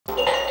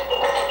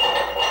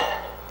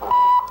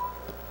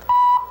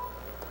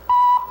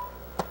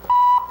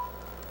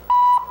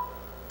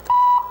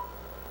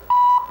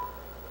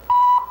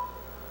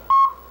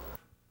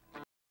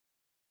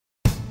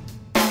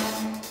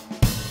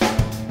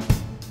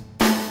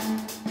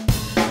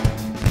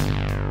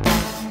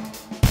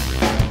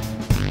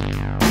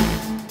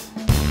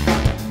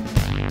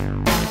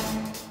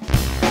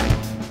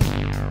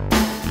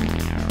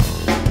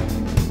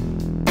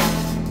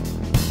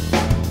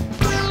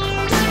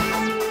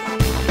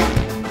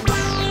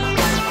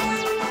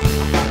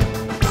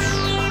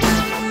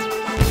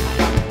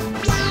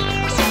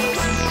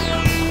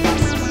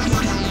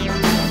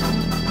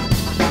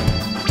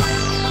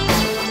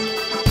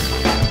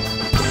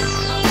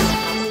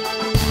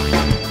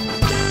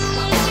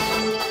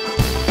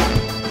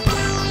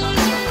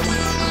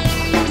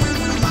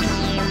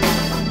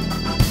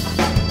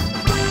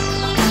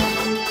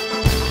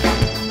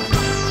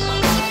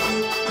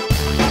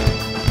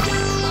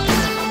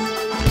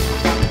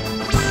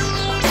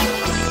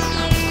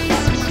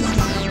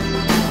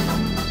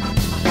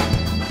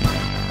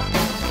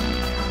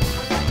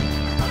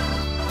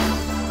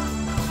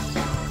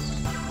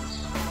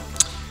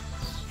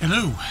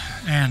Hello,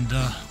 and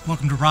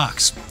welcome to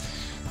ROX.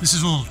 This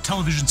is a little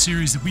television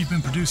series that we've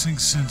been producing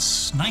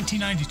since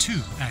 1992,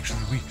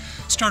 actually. We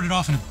started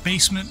off in a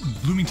basement in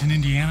Bloomington,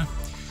 Indiana.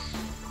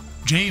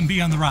 J and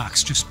B on the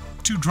rocks, just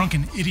two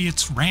drunken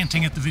idiots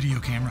ranting at the video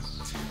camera.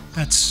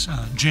 That's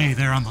Jay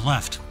there on the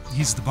left.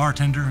 He's the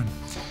bartender, and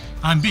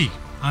I'm B.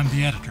 I'm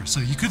the editor. So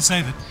you could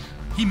say that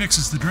he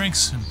mixes the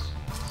drinks, and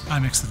I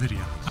mix the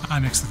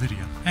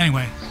video.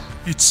 Anyway,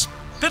 it's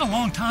been a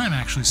long time,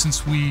 actually,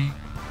 since we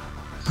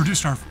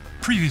produced our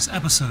previous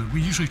episode.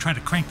 We usually try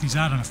to crank these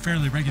out on a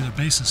fairly regular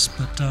basis,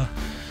 but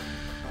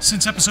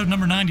since episode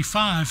number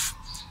 95,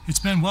 it's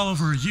been well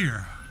over a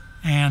year.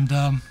 And,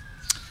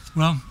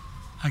 well,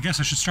 I guess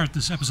I should start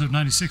this episode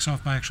 96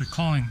 off by actually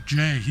calling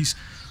Jay. He's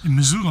in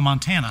Missoula,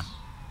 Montana.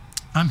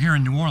 I'm here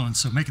in New Orleans,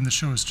 so making the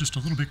show is just a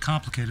little bit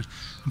complicated.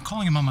 I'm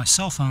calling him on my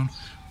cell phone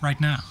right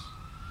now.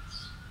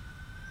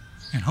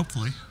 And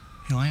hopefully,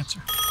 he'll answer.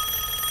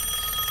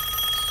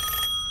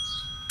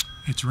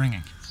 It's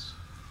ringing.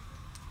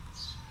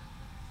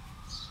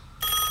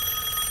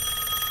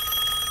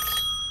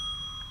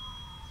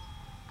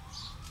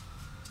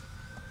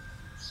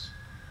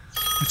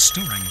 It's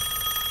still ringing.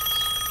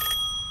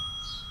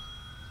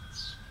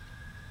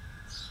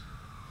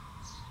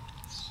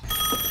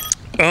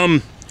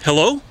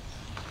 Hello?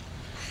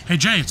 Hey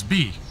Jay, it's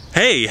B.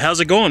 Hey, how's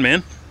it going,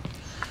 man?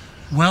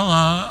 Well,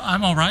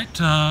 I'm all right.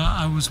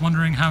 I was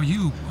wondering how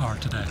you are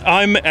today.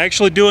 I'm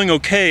actually doing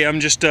okay. I'm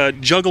just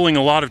juggling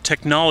a lot of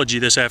technology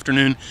this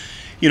afternoon.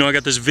 You know, I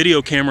got this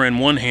video camera in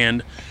one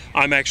hand.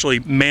 I'm actually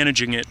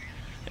managing it.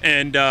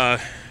 And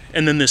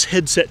then this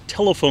headset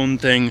telephone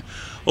thing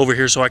over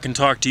here so I can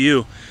talk to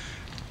you.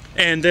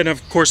 And then,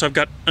 of course, I've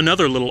got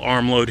another little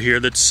arm load here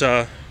that's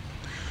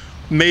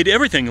made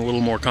everything a little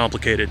more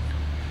complicated.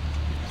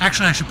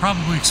 Actually, I should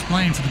probably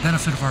explain for the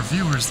benefit of our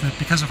viewers that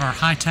because of our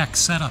high-tech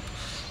setup,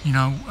 you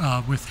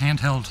know, with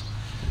handheld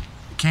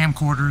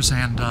camcorders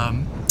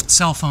and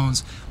cell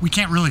phones, we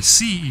can't really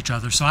see each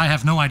other, so I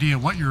have no idea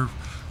what you're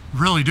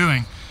really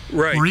doing,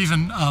 right, or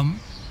even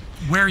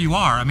where you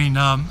are. I mean,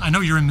 I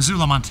know you're in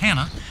Missoula,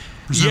 Montana.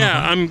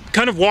 Yeah, I'm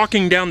kind of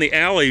walking down the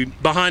alley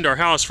behind our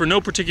house for no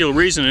particular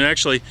reason, and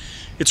actually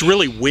it's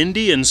really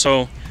windy, and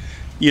so,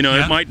 you know,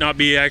 It might not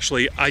be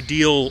actually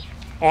ideal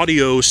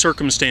audio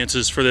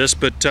circumstances for this,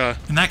 but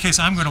in that case,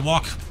 I'm going to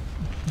walk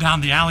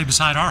down the alley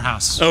beside our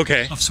house.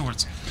 Okay. Of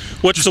sorts.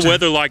 What's the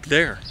weather like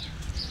there?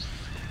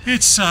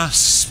 It's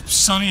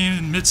sunny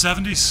in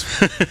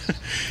mid-70s.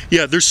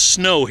 Yeah, there's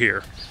snow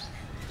here.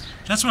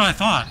 That's what I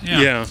thought.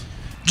 Yeah.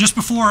 Just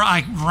before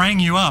I rang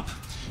you up,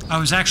 I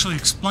was actually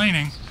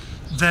explaining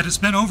that it's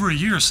been over a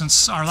year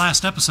since our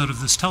last episode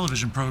of this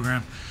television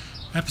program.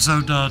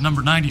 Episode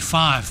number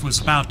 95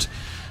 was about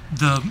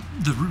the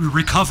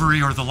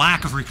recovery, or the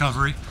lack of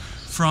recovery,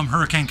 from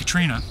Hurricane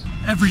Katrina.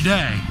 Every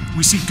day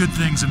we see good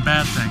things and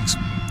bad things,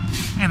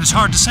 and it's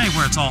hard to say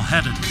where it's all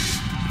headed.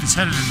 If it's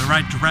headed in the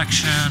right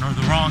direction or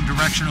the wrong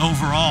direction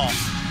overall,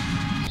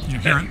 you know,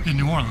 here in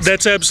New Orleans.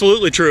 That's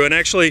absolutely true, and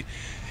actually,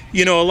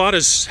 you know, a lot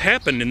has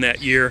happened in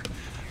that year.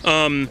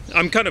 I'm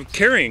kind of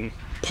carrying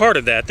part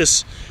of that.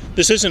 This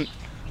isn't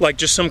like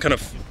just some kind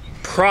of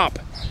prop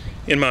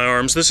in my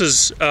arms. This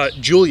is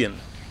Julian.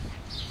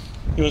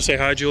 You want to say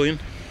hi, Julian?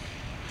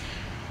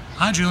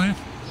 Hi, Julian.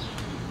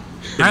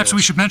 Perhaps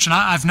we should mention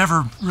I've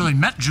never really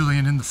met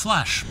Julian in the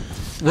flesh.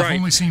 Right. I've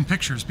only seen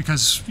pictures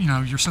because, you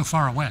know, you're so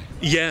far away.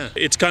 Yeah,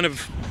 it's kind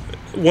of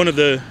one of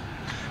the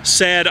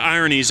sad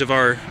ironies of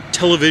our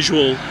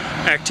televisual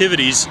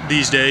activities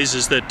these days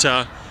is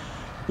that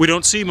we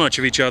don't see much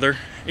of each other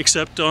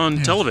except on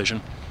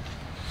television.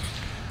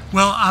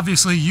 Well,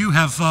 obviously you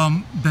have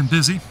been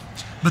busy,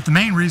 but the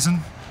main reason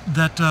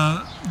that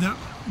that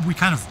we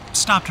kind of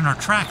stopped in our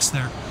tracks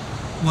there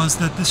was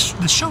that this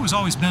show has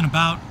always been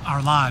about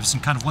our lives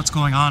and kind of what's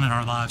going on in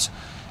our lives.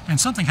 And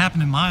something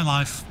happened in my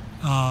life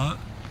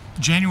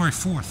January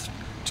 4th,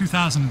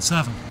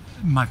 2007.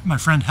 My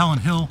friend Helen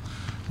Hill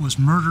was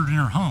murdered in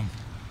her home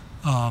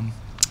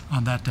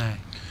on that day,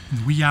 in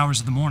the wee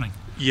hours of the morning.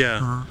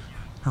 Yeah.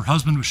 Her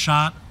husband was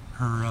shot.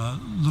 Her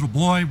little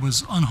boy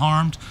was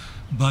unharmed,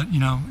 but you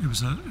know, it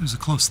was a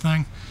close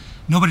thing.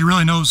 Nobody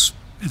really knows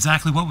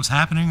exactly what was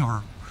happening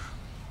or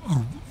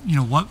you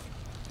know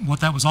what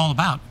that was all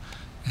about,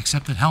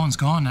 except that Helen's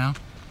gone now.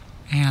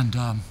 And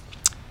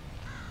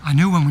I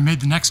knew when we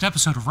made the next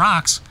episode of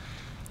ROX,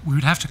 we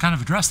would have to kind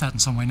of address that in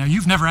some way. Now,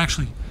 you've never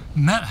actually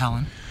met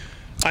Helen.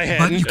 I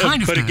hadn't, but you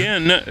kind of but did.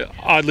 Again,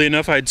 oddly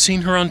enough, I'd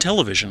seen her on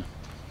television.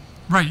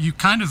 Right, you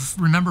kind of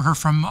remember her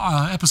from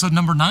episode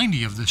number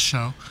 90 of this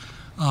show.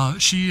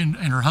 She and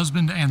her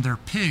husband and their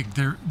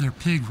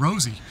pig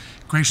Rosie,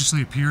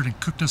 graciously appeared and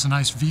cooked us a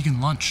nice vegan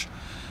lunch.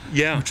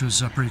 Yeah, which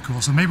was pretty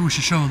cool. So maybe we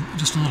should show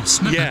just a little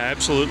snippet. Yeah,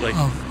 absolutely.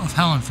 Of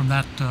Helen from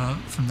that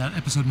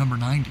episode number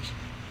 90.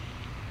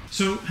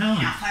 So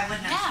Helen,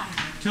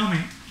 tell me,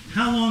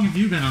 how long have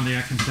you been on the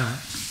Atkins diet?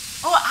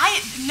 Oh,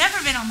 I've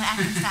never been on the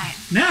Atkins diet.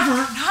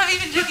 Never? No, I'm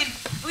even drinking.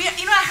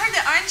 You know, I heard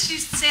that orange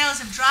juice sales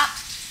have dropped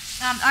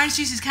orange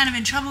juice is kind of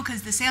in trouble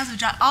because the sales have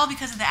dropped, all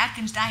because of the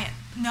Atkins diet.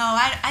 No,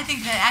 I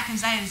think the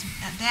Atkins diet is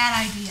a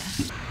bad idea.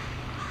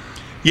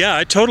 Yeah,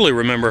 I totally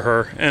remember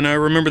her, and I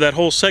remember that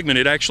whole segment.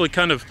 It actually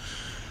kind of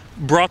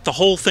brought the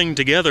whole thing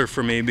together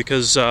for me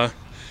because,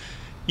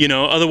 you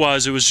know,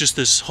 otherwise it was just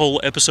this whole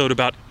episode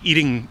about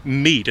eating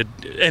meat,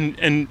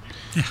 and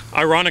yeah,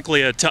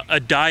 ironically a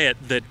diet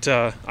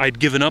that I'd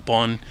given up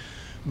on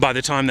by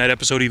the time that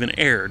episode even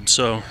aired.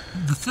 So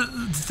the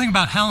thing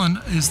about Helen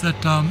is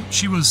that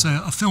she was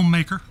a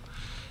filmmaker,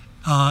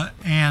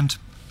 and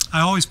I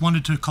always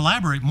wanted to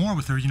collaborate more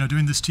with her. You know,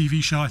 doing this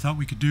TV show, I thought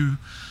we could do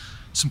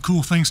some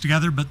cool things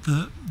together, but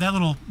that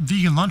little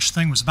vegan lunch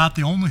thing was about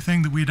the only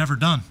thing that we had ever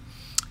done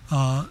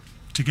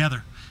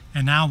together,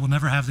 and now we'll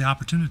never have the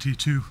opportunity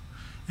to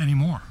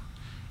anymore.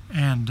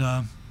 And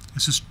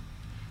it's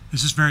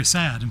just very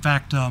sad. In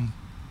fact,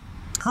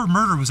 her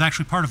murder was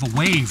actually part of a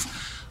wave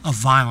of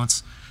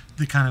violence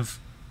that kind of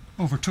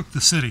overtook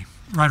the city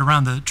right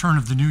around the turn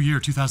of the new year,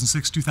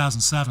 2006,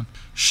 2007.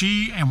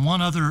 She and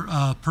one other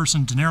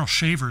person, Daenerys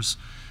Shavers,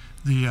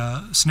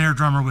 the snare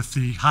drummer with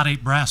the Hot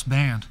 8 brass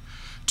band,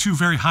 two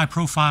very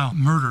high-profile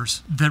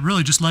murders that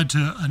really just led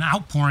to an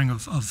outpouring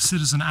of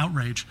citizen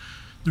outrage.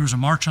 There was a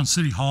march on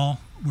City Hall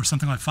where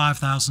something like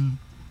 5,000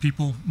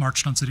 people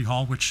marched on City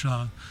Hall, which you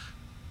know,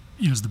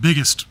 is the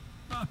biggest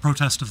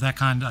protest of that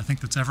kind I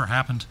think that's ever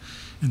happened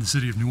in the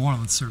city of New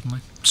Orleans,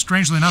 certainly.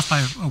 Strangely enough,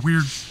 by a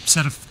weird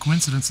set of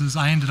coincidences,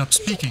 I ended up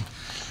speaking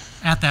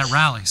at that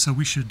rally, so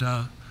we should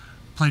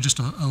play just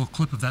a little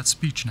clip of that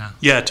speech now.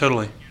 yeah,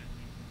 totally.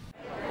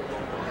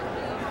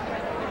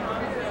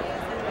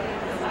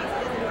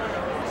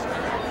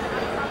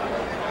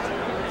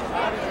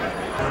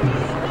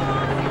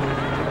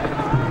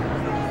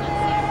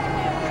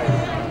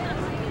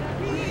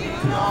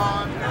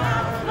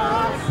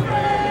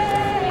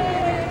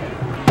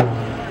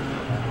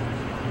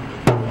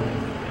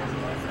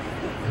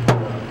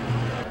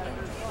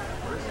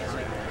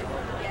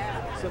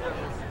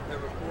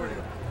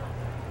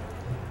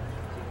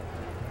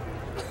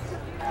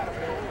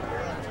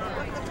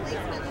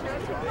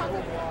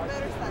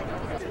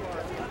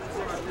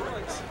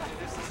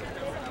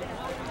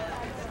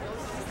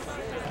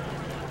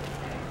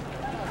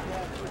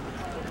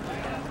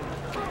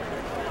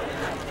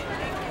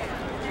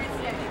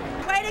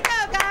 Way to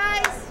go,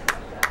 guys!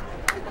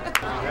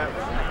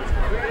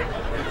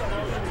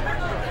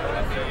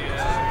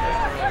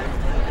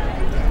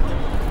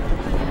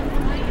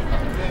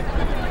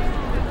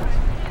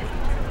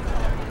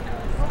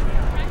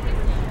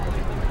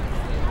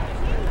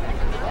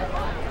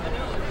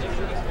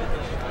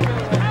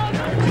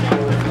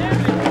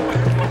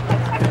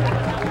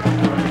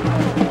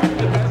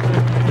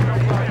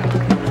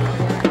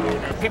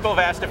 People have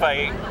asked if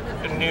I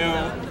knew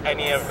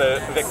any of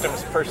the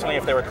victims personally,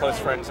 if they were close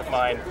friends of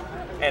mine,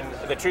 and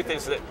the truth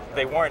is that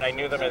they weren't. I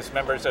knew them as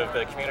members of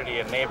the community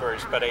and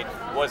neighbors, but I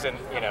wasn't,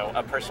 you know,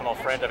 a personal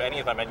friend of any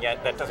of them, and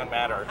yet that doesn't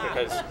matter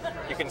because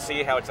you can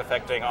see how it's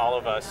affecting all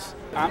of us.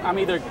 I'm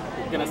either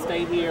going to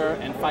stay here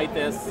and fight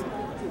this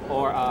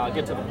or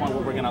get to the point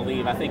where we're going to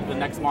leave. I think the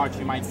next march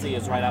you might see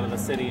is right out of the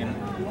city, and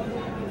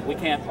we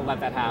can't let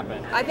that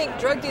happen. I think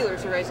drug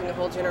dealers are raising a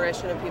whole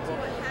generation of people.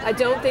 I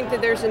don't think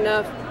that there's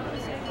enough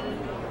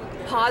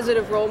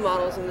positive role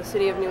models in the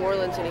city of New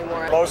Orleans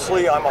anymore.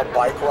 Mostly I'm a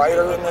bike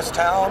rider in this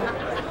town,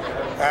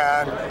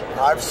 and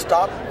I've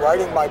stopped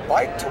riding my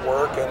bike to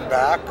work and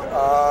back,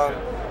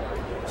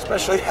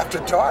 especially after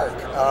dark.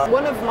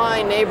 One of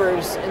my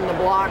neighbors in the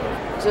block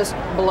just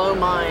below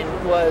mine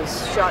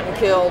was shot and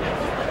killed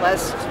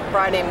last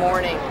Friday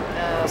morning,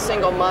 a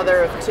single mother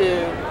of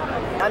two.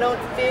 I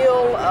don't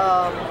feel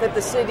that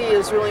the city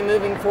is really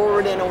moving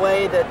forward in a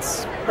way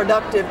that's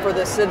productive for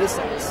the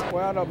citizens.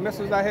 Well, the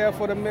message I have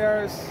for the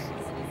mayor is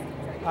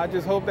I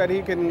just hope that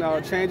he can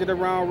change it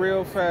around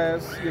real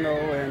fast, you know,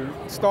 and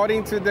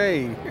starting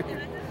today,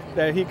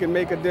 that he can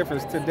make a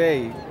difference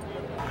today.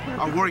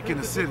 I work in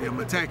the city. I'm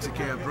a taxi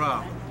cab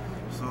driver.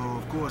 So,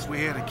 of course,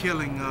 we had a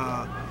killing.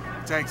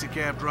 Taxi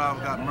cab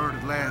driver got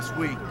murdered last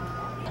week.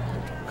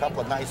 A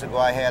couple of nights ago,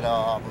 I had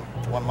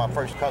one of my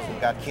first cousins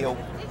got killed.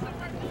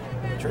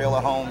 Trailer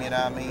home, you know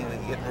what I mean?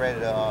 We're getting ready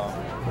to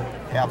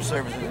have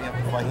services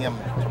for him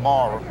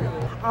tomorrow.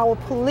 Our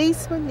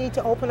policemen need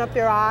to open up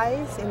their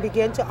eyes and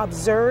begin to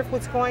observe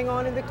what's going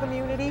on in the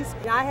communities.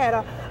 I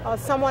had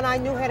someone I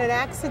knew had an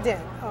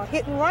accident, a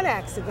hit-and-run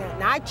accident,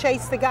 and I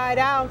chased the guy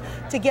down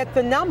to get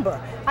the number.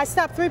 I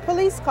stopped 3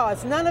 police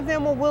cars. None of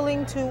them were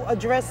willing to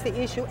address the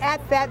issue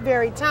at that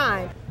very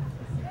time.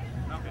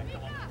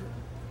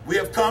 We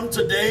have come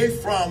today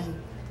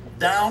from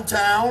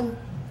downtown,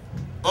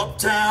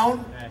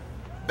 uptown,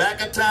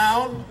 back of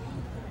town,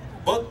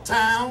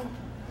 uptown,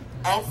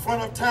 out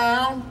front of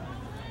town,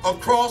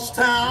 across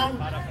town,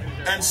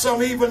 and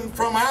some even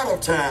from out of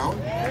town.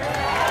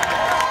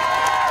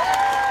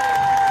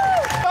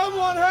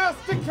 Someone has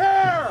to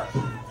care!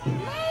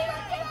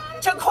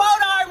 To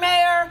quote our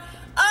mayor,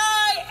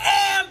 I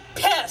am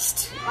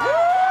pissed.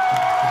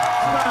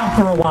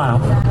 For a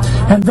while,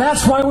 and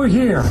that's why we're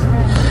here.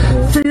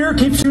 Fear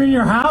keeps you in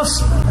your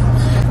house.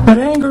 but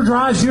anger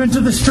drives you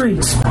into the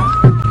streets.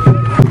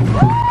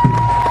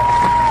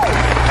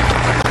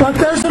 But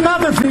there's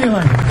another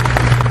feeling.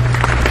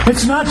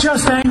 It's not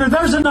just anger.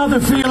 There's another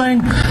feeling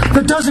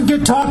that doesn't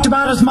get talked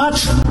about as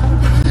much,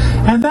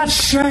 and that's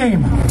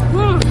shame.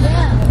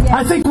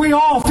 I think we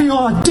all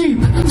feel a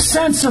deep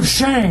sense of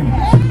shame,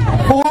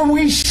 or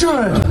we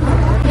should,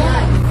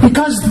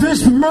 because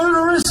this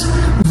murderous,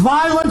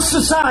 violent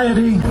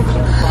society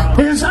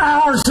is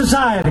our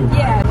society.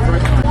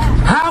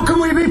 How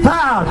can we be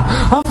proud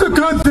of the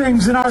good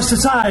things in our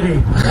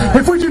society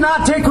if we do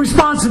not take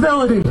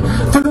responsibility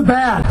for the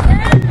bad?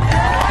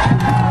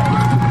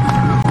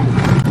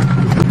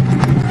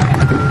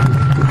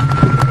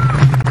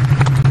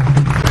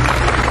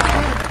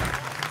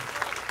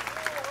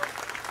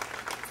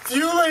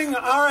 Fueling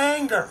our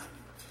anger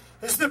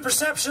is the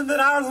perception that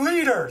our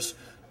leaders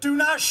do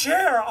not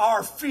share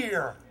our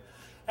fear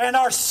and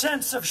our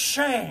sense of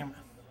shame.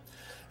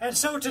 And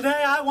so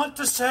today I want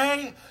to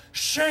say,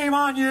 shame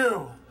on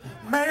you,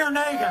 Mayor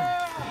Nagin,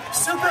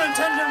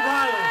 Superintendent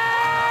Riley,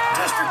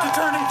 District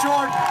Attorney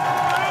Jordan.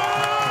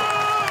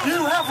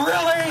 You have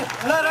really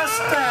let us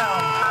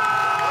down.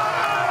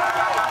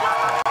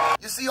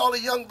 You see all the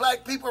young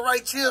black people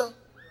right here?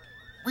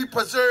 We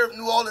preserve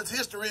New Orleans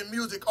history and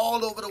music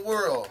all over the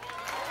world.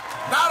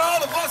 Not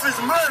all of us is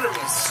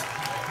murderers.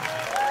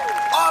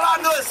 All I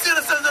know is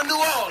citizens of New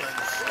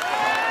Orleans.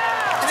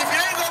 And if you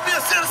ain't gonna be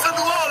a citizen of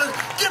New Orleans,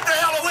 get the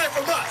hell away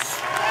from us.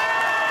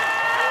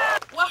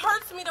 What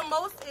hurts me the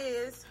most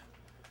is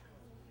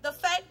the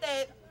fact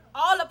that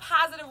all the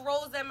positive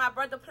roles that my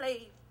brother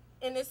played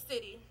in this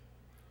city,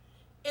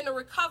 in the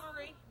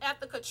recovery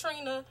after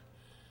Katrina,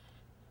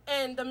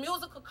 and the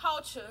musical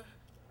culture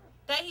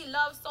that he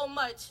loved so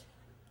much,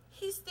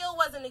 he still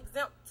wasn't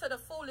exempt to the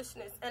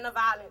foolishness and the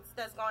violence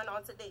that's going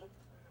on today.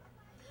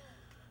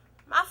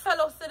 My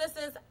fellow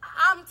citizens,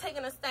 I'm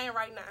taking a stand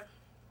right now.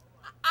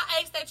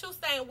 I ask that you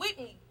stand with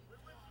me.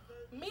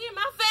 Me and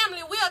my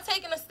family, we are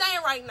taking a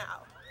stand right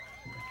now.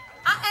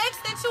 I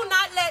ask that you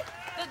not let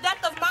the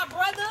death of my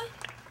brother,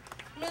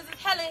 Mrs.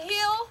 Helen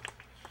Hill,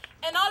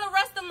 and all the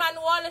rest of my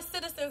New Orleans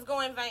citizens go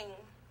in vain.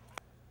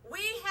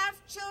 We have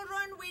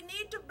children. We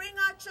need to bring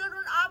our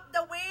children up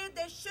the way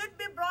they should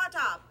be brought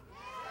up.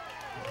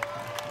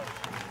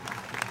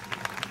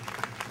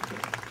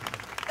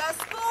 The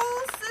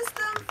school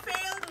system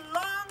failed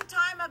long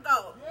time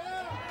ago.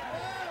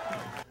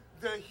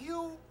 The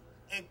hue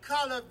and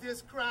color of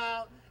this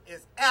crowd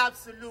is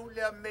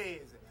absolutely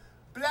amazing.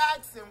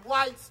 Blacks and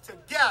whites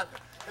together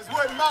is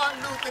what Martin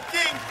Luther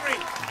King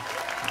preached.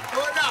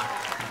 Hold up.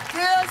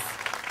 This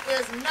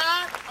is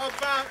not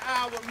about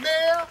our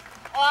mayor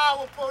or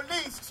our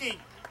police chief.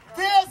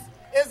 This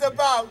is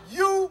about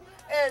you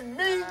and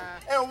me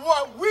and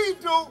what we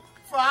do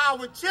for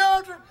our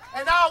children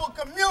and our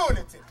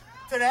community.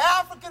 To the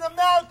African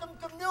American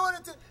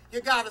community,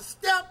 you gotta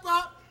step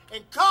up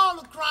and call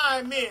the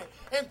crime in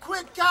and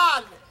quit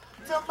coddling.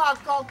 To my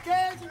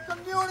Caucasian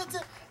community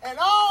and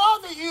all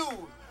other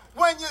youth,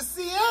 when you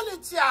see any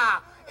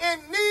child in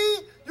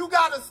need, you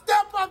gotta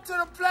step up to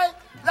the plate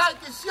like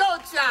it's your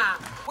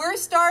child. We're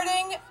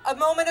starting a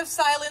moment of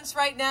silence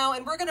right now,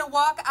 and we're gonna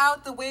walk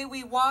out the way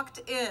we walked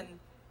in.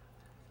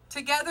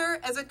 Together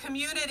as a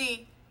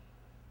community,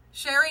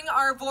 sharing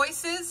our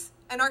voices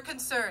and our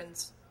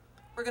concerns.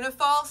 We're gonna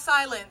fall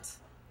silent.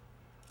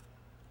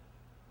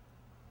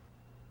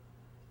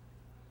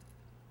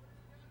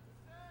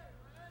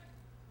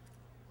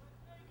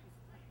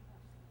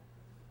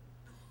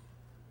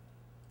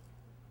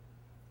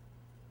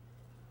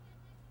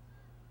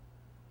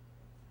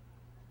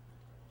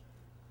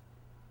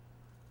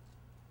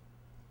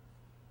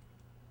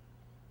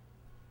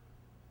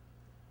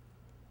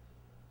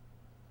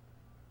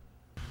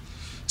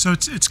 So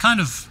it's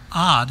kind of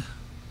odd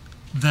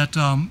that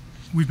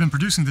we've been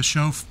producing this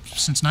show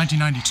since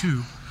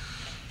 1992,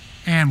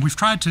 and we've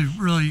tried to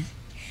really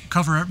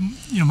cover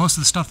most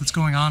of the stuff that's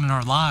going on in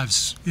our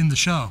lives in the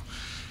show,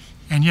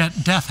 and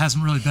yet death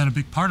hasn't really been a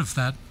big part of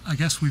that. I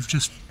guess we've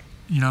just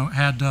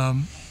had a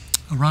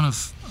run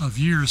of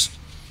years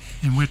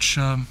in which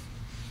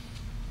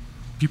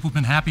people have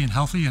been happy and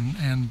healthy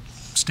and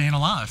staying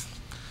alive.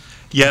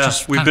 Yeah,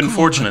 we've been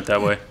fortunate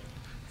that way.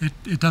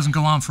 It doesn't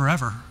go on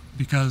forever,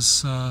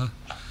 because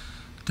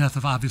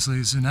death obviously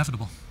is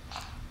inevitable.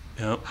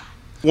 Yeah,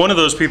 one of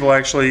those people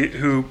actually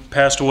who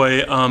passed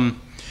away.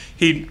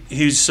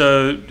 It's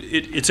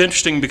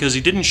interesting because he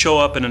didn't show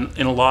up in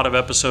a lot of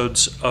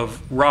episodes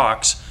of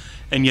ROX,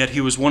 and yet he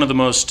was one of the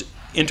most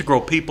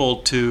integral people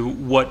to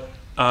what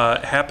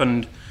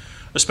happened,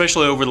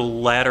 especially over the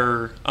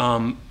latter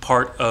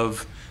part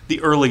of the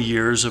early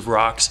years of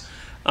ROX.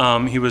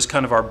 He was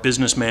kind of our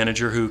business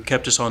manager who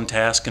kept us on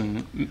task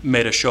and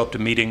made us show up to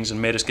meetings and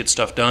made us get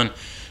stuff done.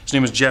 His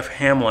name was Jeff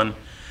Hamlin.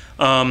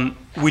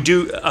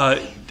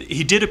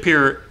 He did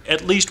appear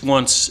at least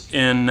once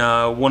in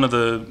one of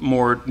the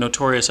more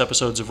notorious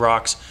episodes of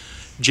ROX,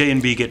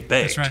 J&B Get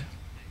Baked. That's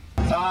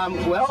right.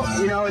 Well,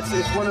 you know, it's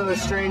one of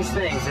those strange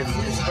things.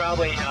 It's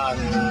probably good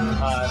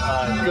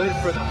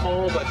for the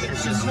whole, but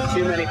there's just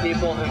too many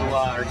people who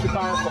are too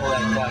powerful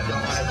that don't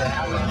want it to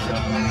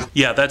happen. So.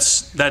 Yeah,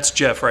 that's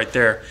Jeff right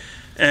there.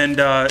 And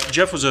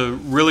Jeff was a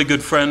really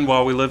good friend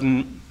while we lived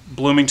in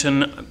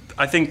Bloomington.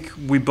 I think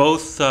we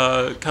both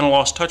kind of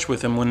lost touch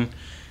with him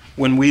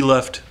when we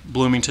left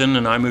Bloomington,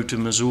 and I moved to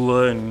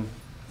Missoula, and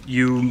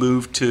you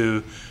moved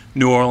to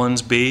New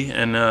Orleans, B,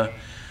 and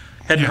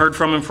hadn't heard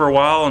from him for a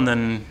while, and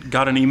then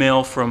got an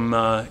email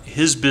from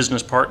his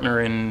business partner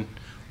in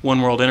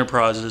One World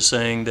Enterprises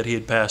saying that he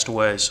had passed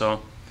away.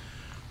 So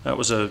that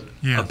was a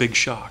big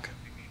shock.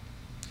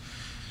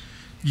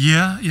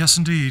 Yeah, yes,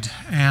 indeed.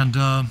 And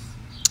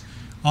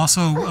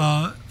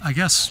also, I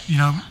guess, you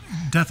know,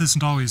 death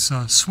isn't always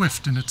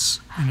swift in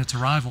its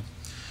arrival.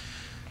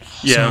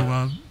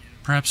 Yeah. So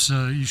perhaps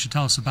you should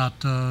tell us about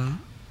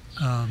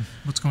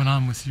what's going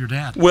on with your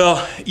dad.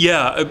 Well,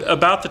 yeah,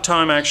 about the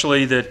time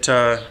actually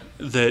that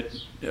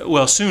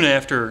well, soon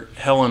after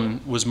Helen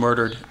was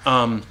murdered,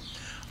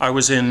 I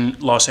was in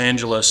Los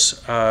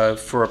Angeles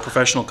for a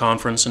professional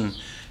conference, and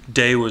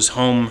Day was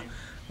home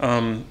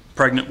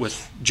pregnant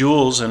with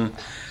Jules, and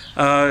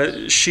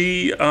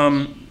she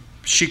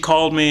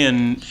called me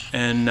and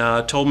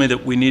told me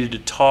that we needed to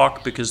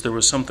talk because there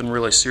was something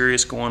really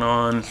serious going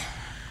on,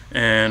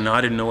 and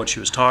I didn't know what she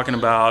was talking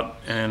about.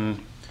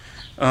 And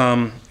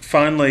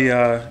finally,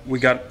 we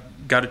got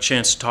a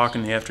chance to talk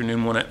in the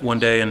afternoon one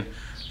day, and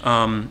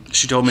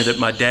she told me that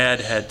my dad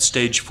had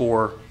stage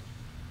 4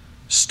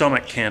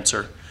 stomach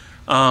cancer,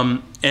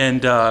 and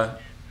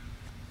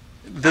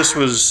this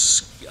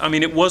was, I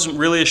mean, it wasn't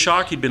really a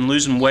shock. He'd been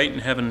losing weight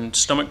and having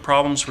stomach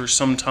problems for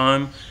some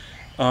time.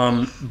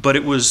 But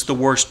it was the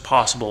worst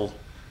possible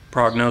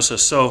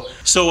prognosis. So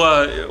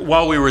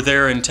while we were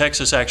there in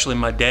Texas, actually,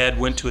 my dad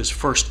went to his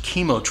first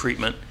chemo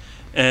treatment,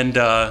 and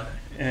we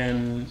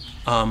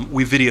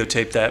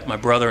videotaped that, my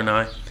brother and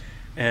I,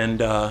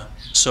 and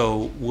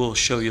so we'll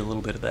show you a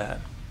little bit of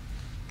that.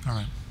 All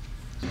right.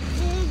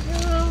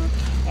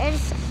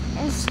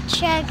 Is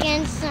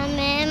checking some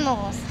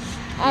animals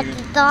at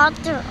the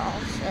doctor's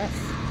office.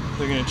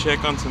 They're going to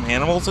check on some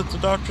animals at the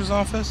doctor's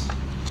office?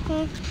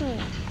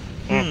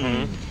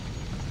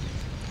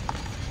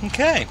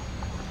 Okay.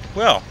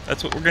 Well,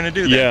 that's what we're going to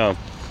do then. Yeah.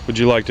 Would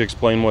you like to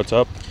explain what's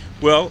up?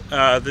 Well,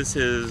 this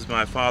is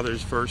my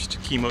father's first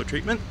chemo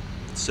treatment,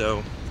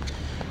 so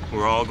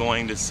we're all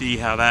going to see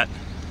how that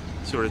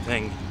sort of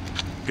thing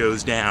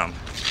goes down.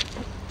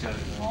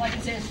 All I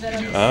can say is better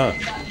than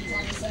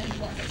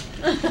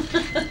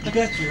You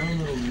got your own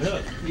little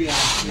nook.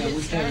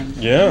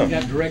 Yeah, we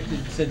got directed,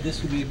 said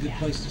this would be a good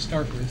place to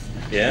start with.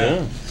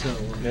 Yeah. So,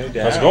 no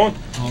doubt. How's it going?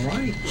 All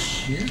right.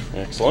 Yeah.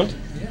 Excellent.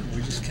 Yeah,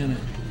 we're just kind of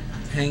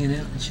hanging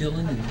out and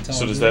chilling, and it's all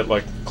So does good. that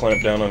like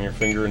clamp down on your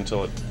finger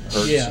until it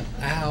hurts? Yeah.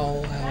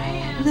 Ow.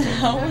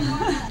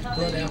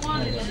 Blood alcohol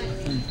level.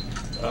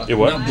 It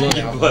what? Not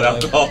blood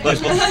alcohol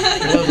level.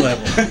 Blood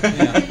level.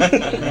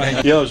 Yeah.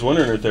 Right. Yeah, I was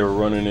wondering if they were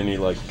running any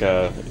like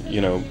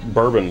you know,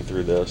 bourbon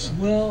through this.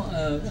 Well,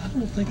 I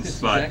don't think that's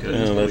exactly.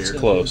 Yeah, that's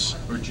close.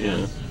 Or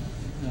gin.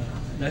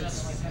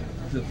 That's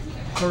the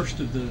first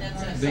of the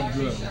big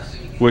drugs.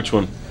 Which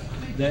one?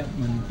 That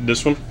one.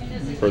 This one?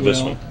 Or this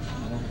one?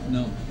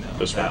 No.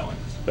 This one.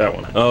 That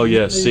one. Oh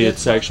yes. See,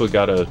 it's actually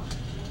got a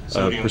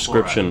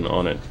prescription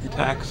on it.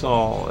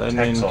 Taxol.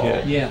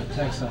 Yeah,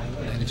 Taxol.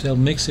 And if they'll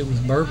mix it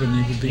with bourbon,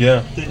 it would be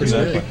pretty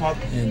good.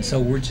 And so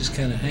we're just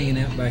kind of hanging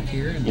out back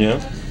here. And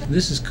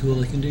this is cool.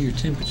 They can do your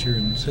temperature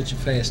in such a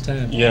fast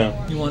time. Yeah.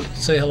 You want to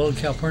say hello to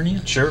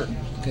Calpurnia? Sure.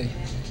 Okay.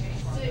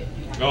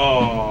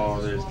 Oh,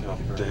 there's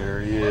Calpurnia.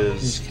 There he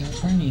is. There's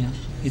Calpurnia.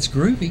 It's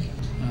groovy.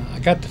 I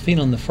got the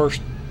feeling the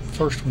first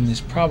one is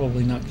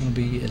probably not going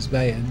to be as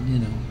bad. You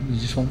know, you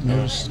just won't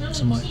notice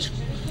so much.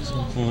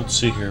 Well, let's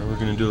see here. We're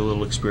going to do a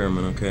little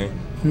experiment, okay?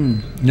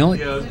 No,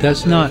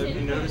 that's not.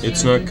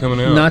 It's not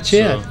coming out. Not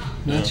yet. So,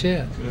 not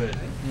yet. Good.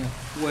 Yeah.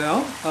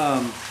 Well,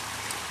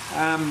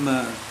 I'm,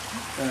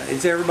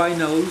 as everybody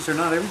knows, or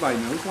not everybody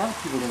knows, a lot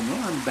of people don't know,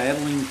 I'm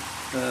battling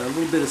a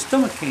little bit of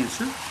stomach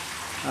cancer.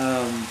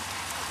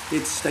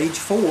 It's stage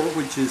 4,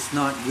 which is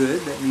not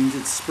good. That means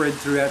it's spread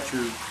throughout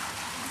your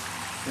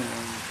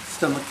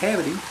stomach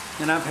cavity.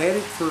 And I've had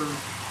it for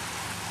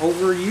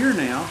over a year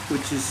now,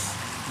 which is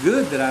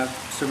good that I've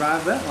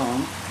survived that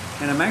long,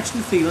 and I'm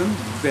actually feeling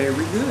very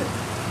good.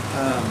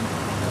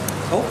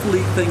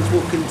 Hopefully things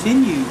will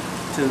continue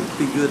to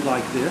be good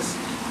like this.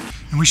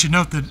 And we should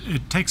note that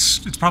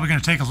it's probably going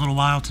to take a little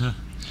while to,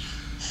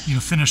 you know,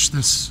 finish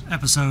this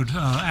episode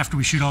after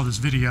we shoot all this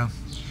video.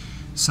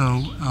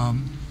 So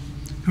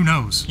who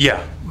knows?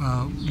 Yeah.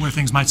 Where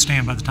things might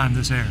stand by the time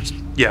this airs.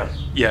 Yeah.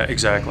 Yeah.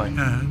 Exactly.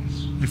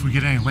 If we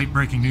get any late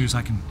breaking news,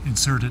 I can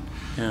insert it,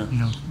 Yeah. you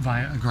know,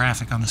 via a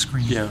graphic on the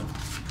screen. Yeah.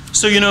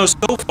 So, you know,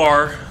 so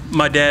far,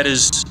 my dad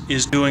is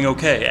doing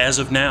okay as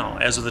of now,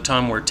 as of the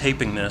time we're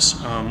taping this,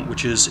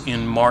 which is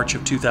in March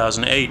of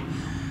 2008.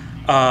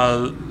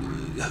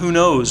 Who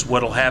knows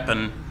what'll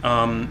happen?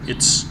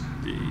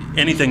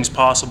 Anything's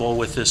possible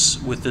with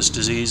this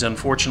disease.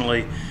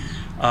 Unfortunately,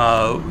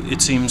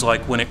 It seems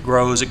like when it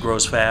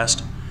grows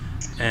fast.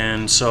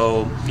 And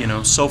so, you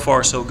know, so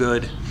far so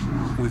good.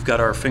 We've got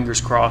our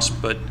fingers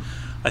crossed, but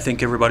I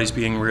think everybody's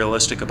being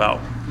realistic about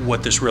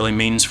what this really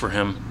means for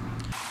him.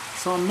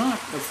 So I'm not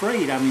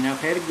afraid. I mean,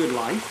 I've had a good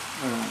life.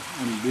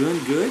 I'm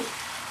doing good,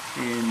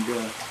 and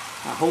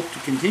I hope to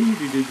continue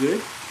to do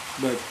good.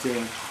 But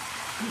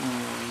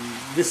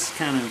this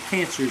kind of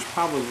cancer is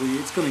probably,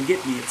 it's going to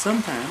get me at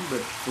some time.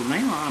 But for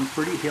now, I'm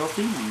pretty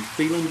healthy. I'm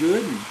feeling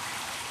good,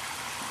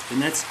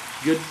 and that's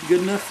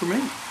good enough for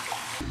me.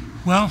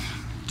 Well,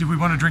 do we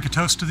want to drink a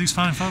toast to these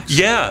fine folks?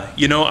 Yeah,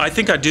 you know, I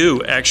think I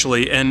do,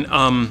 actually. And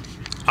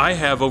I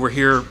have over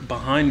here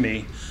behind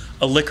me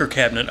a liquor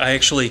cabinet. I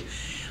actually,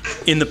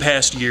 in the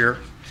past year,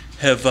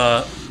 have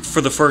for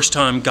the first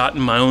time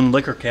gotten my own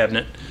liquor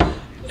cabinet.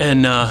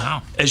 And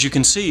wow. As you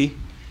can see,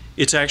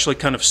 it's actually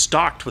kind of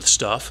stocked with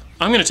stuff.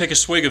 I'm going to take a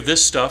swig of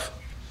this stuff.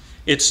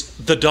 It's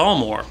the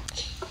Dalmore.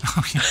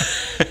 Oh,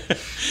 yeah.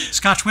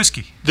 Scotch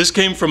whiskey. This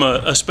came from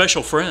a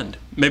special friend.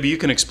 Maybe you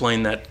can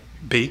explain that,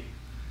 B.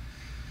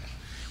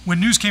 When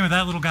news came of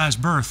that little guy's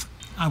birth,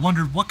 I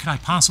wondered what could I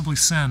possibly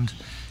send,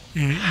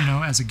 you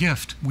know, as a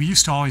gift. We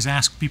used to always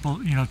ask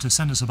people, you know, to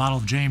send us a bottle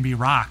of J&B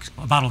ROX,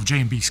 a bottle of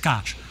J&B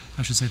Scotch.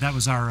 I should say that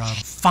was our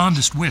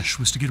fondest wish,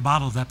 was to get a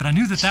bottle of that. But I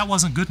knew that that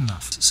wasn't good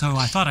enough, so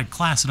I thought I'd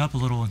class it up a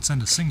little and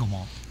send a single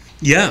malt.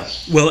 Yeah,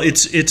 well,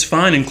 it's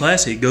fine and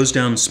classy. It goes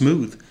down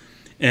smooth.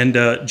 And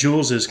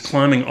Jules is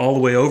climbing all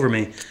the way over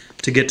me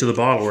to get to the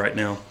bottle right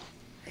now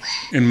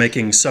and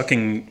making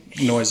sucking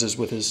noises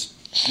with his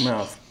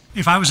mouth.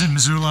 If I was in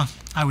Missoula,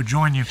 I would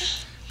join you.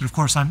 But of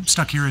course, I'm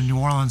stuck here in New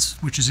Orleans,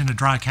 which is in a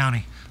dry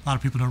county. A lot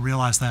of people don't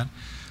realize that.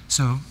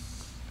 So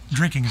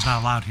drinking is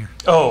not allowed here.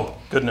 Oh,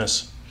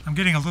 goodness. I'm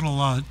getting a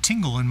little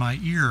tingle in my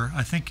ear.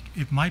 I think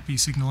it might be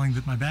signaling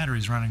that my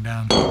battery's running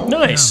down.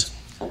 Nice.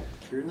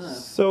 Sure enough.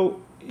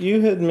 So you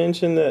had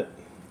mentioned that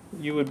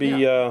you would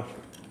be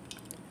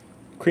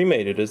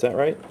cremated, is that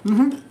right?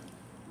 Mm-hmm.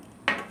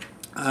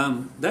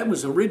 That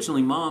was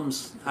originally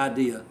Mom's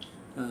idea.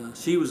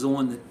 She was the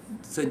one that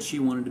said she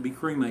wanted to be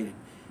cremated.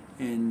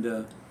 And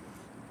the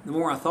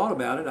more I thought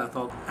about it, I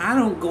thought, I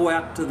don't go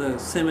out to the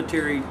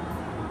cemetery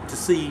to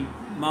see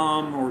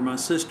Mom or my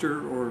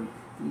sister or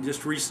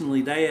just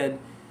recently Dad.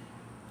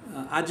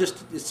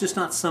 It's just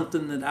not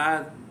something that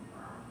I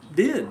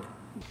did.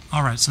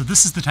 All right, so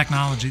this is the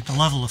technology, the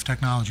level of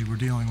technology we're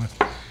dealing with.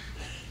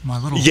 My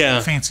little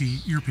fancy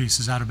earpiece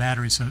is out of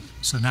battery, so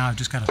now I've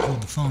just got to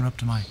hold the phone up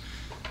to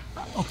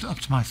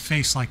my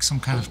face like some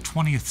kind of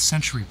 20th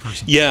century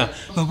person. Yeah.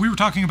 But we were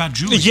talking about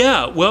Julian.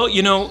 Yeah, well,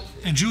 you know.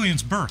 And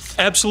Julian's birth.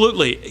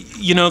 Absolutely.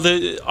 You know,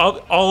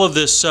 all of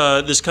this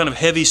this kind of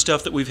heavy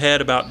stuff that we've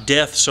had about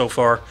death so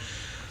far,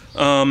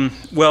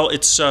 well,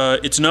 it's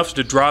enough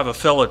to drive a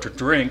fella to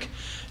drink.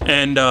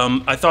 And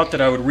I thought that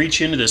I would reach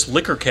into this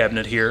liquor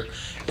cabinet here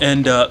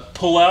and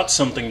pull out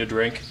something to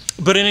drink.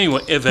 But in any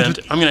event,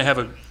 I'm going to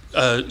have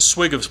a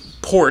swig of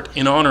port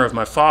in honor of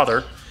my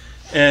father.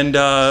 And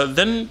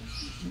then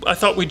I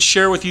thought we'd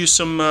share with you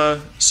some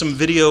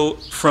video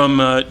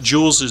from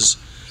Jules's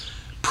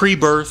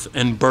pre-birth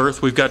and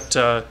birth. We've got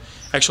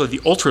actually the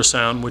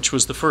ultrasound, which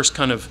was the first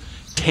kind of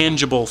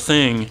tangible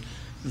thing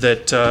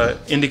that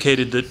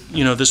indicated that,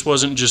 you know, this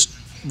wasn't just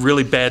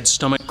really bad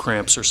stomach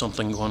cramps or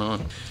something going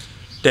on.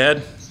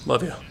 Dad,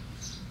 love you.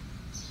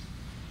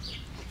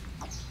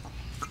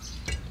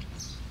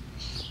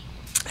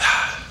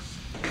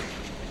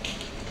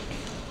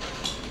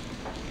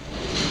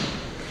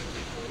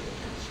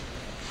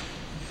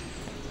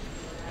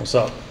 What's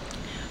up?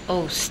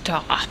 Oh,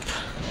 stop.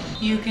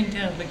 You can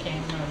tell the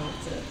camera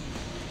what's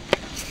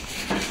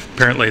up.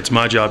 Apparently it's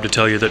my job to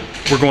tell you that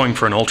we're going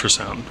for an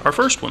ultrasound, our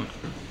first one.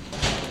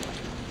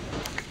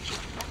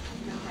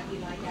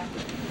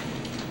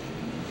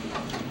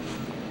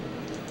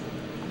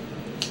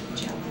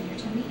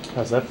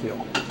 How's that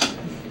feel?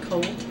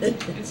 Cold.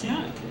 It's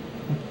not.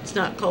 It's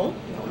not cold?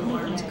 No,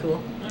 it's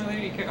cool. Oh, there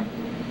you go.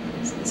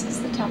 So this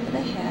is the top of the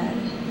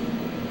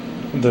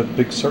head. The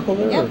big circle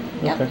there? Yep,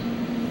 or? yep. Okay.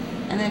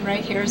 And then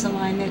right here is a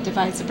line that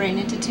divides the brain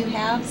into two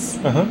halves.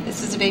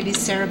 This is the baby's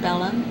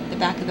cerebellum, the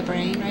back of the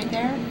brain right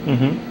there.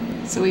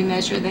 Mm-hmm. So we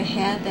measure the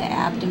head, the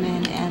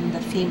abdomen, and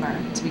the femur,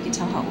 so we can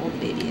tell how old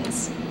the baby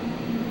is.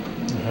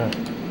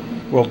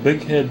 Well,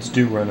 big heads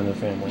do run in the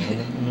family.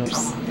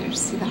 There's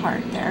see the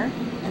heart there,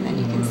 and then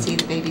you can see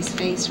the baby's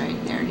face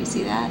right there. Do you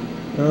see that?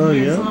 Oh,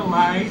 yeah. Little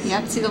eyes.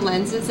 Yep, see the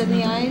lenses in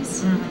the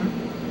eyes?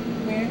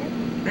 Where?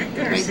 Right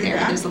there. Right there,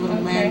 there's a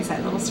little lens,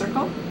 that little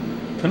circle.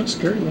 Kind of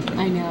scary looking.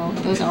 I know,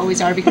 those always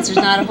are because there's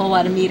not a whole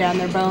lot of meat on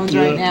their bones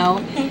right now.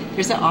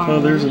 There's an arm. Oh,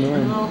 there's an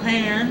arm. Little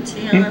hand,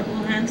 see how that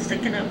little hand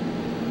sticking up?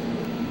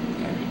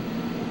 There.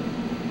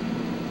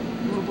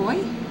 Little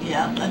boy?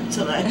 Yeah, that's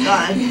what I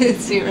thought.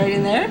 See it right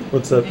in there?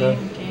 What's that, Pat?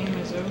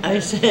 I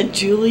said,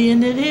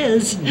 Julian, it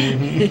is.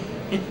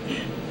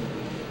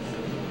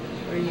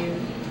 Were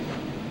you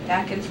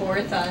back and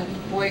forth on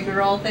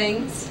boy-girl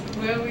things?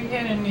 Well, we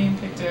had a name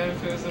picked out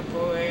if it was a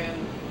boy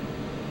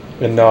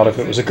and not if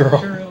it was a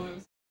girl.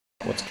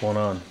 What's going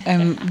on?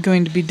 I'm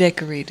going to be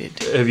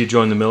decorated. Have you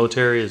joined the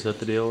military? Is that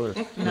the deal? Or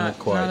Not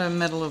quite? a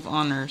Medal of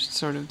Honor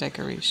sort of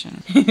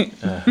decoration.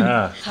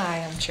 Uh-huh.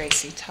 Hi, I'm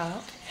Tracy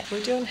Top.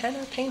 We're doing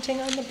henna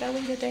painting on the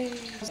belly today. My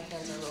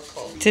hands are real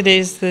cold.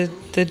 Today's the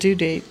due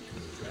date.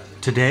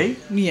 Today?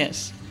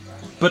 Yes.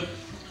 But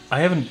I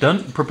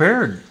haven't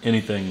prepared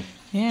anything.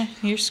 Yeah,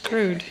 you're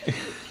screwed.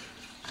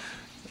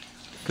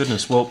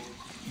 Goodness, well,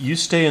 you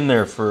stay in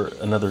there for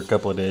another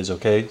couple of days,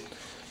 okay?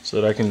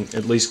 So that I can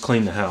at least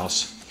clean the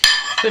house.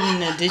 Putting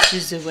the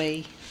dishes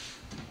away.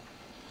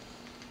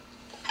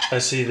 I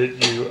see that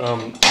you still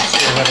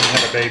haven't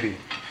had a baby.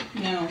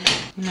 No,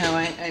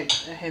 I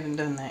haven't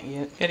done that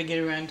yet. Gotta get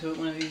around to it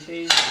one of these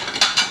days.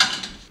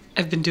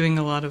 I've been doing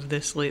a lot of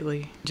this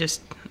lately.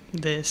 Just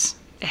this.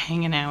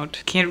 Hanging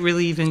out. Can't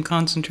really even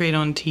concentrate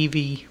on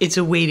TV. It's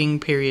a waiting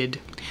period.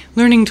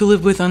 Learning to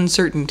live with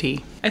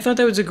uncertainty. I thought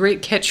that was a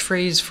great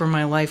catchphrase for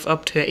my life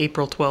up to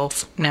April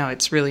 12th. Now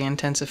it's really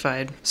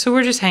intensified. So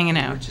we're just hanging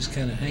out. We're just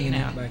kind of hanging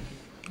out back.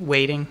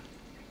 Waiting.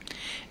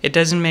 It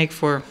doesn't make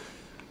for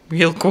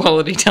real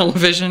quality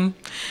television,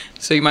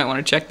 so you might want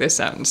to check this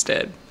out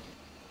instead.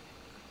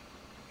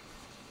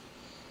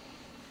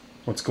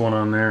 What's going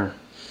on there?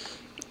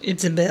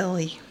 It's a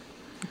belly.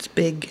 It's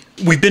big.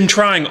 We've been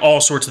trying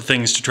all sorts of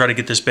things to try to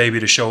get this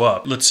baby to show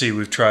up. Let's see,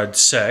 we've tried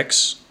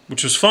sex,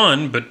 which was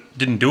fun, but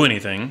didn't do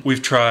anything.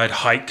 We've tried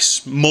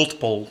hikes,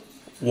 multiple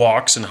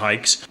walks and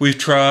hikes. We've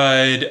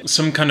tried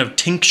some kind of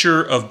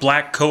tincture of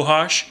black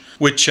cohosh,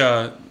 which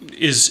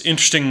is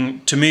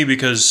interesting to me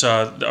because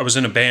I was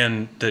in a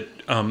band that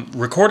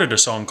recorded a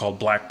song called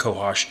Black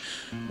Cohosh,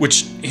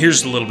 which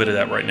here's a little bit of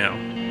that right now.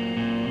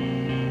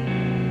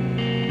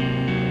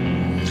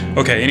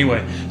 Okay,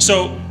 anyway,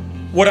 so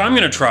what I'm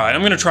going to try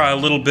a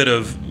little bit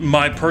of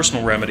my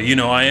personal remedy. You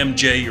know, I am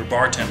Jay, your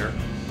bartender.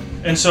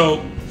 And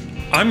so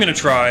I'm going to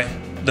try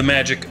the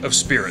magic of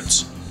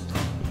spirits.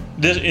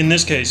 In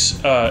this case,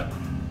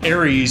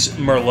 Aries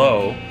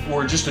Merlot.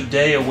 We're just a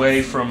day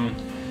away from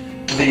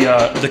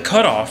the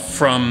cutoff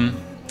from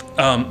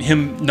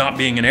him not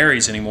being an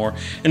Aries anymore.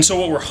 And so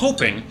what we're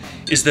hoping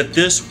is that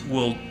this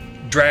will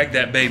drag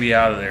that baby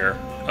out of there,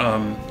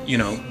 you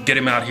know, get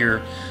him out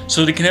here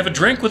so that he can have a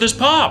drink with his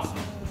pop.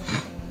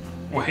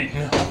 Wait,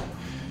 no.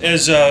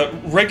 As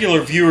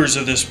regular viewers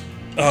of this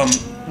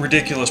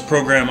ridiculous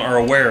program are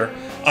aware,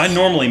 I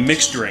normally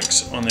mix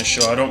drinks on this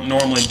show. I don't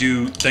normally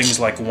do things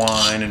like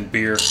wine and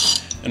beer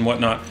and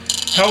whatnot.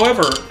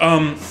 However,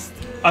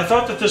 I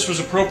thought that this was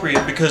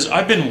appropriate because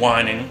I've been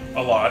whining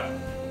a lot,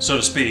 so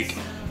to speak,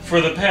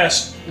 for the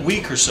past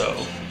week or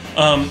so.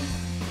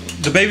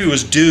 The baby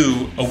was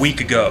due a week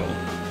ago,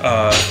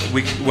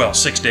 well,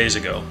 6 days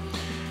ago.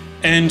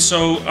 And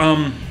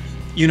so,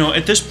 you know,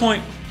 at this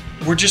point,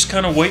 we're just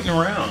kind of waiting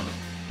around.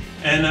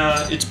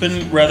 And it's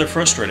been rather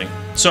frustrating.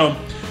 So,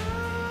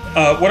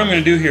 what I'm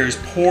going to do here is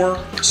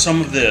pour some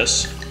of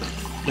this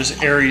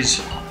Aries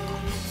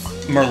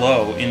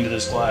Merlot into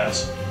this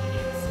glass.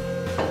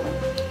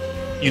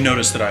 You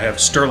notice that I have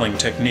sterling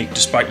technique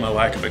despite my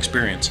lack of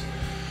experience.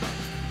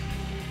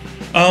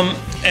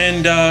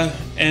 And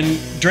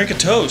drink a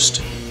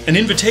toast, an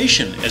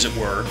invitation, as it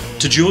were,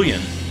 to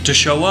Julian to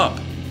show up.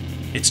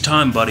 It's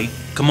time, buddy.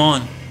 Come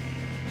on.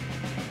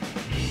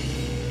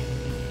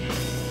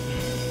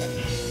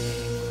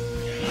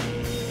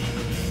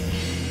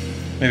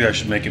 Maybe I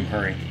should make him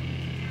hurry.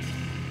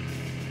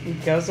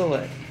 Guzzle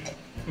it.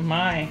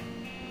 My.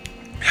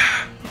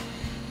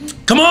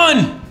 Come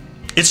on!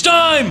 It's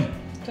time!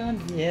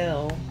 Don't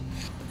yell.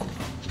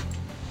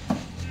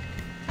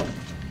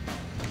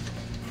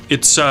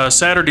 It's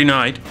Saturday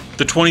night,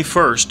 the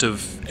 21st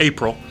of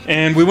April,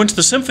 and we went to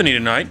the symphony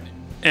tonight,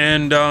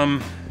 and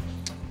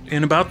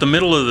in about the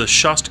middle of the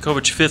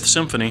Shostakovich Fifth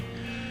Symphony,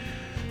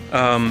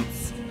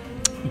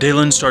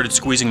 Daylin started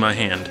squeezing my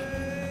hand.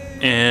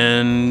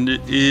 And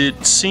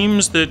it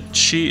seems that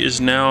she is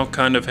now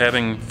kind of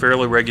having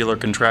fairly regular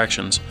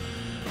contractions,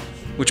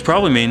 which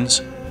probably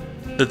means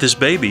that this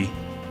baby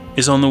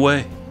is on the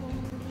way.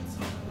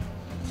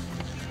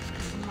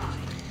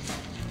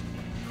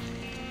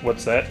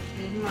 What's that?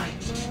 It might.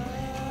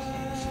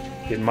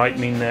 It might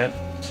mean that?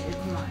 It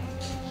might.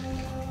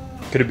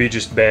 Could it be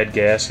just bad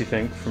gas, you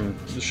think, from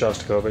the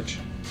Shostakovich?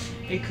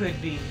 It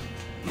could be.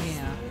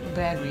 Yeah, a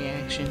bad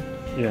reaction.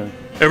 Yeah.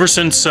 Ever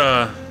since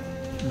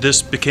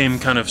this became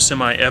kind of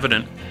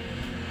semi-evident,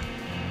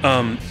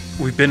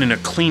 we've been in a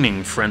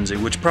cleaning frenzy,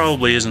 which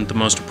probably isn't the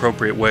most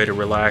appropriate way to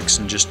relax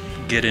and just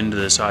get into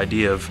this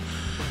idea of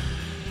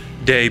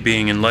Day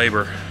being in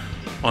labor.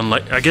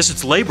 I guess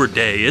it's Labor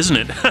Day, isn't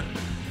it?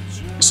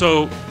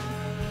 So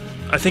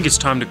I think it's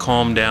time to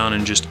calm down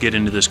and just get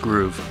into this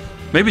groove.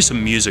 Maybe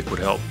some music would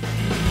help.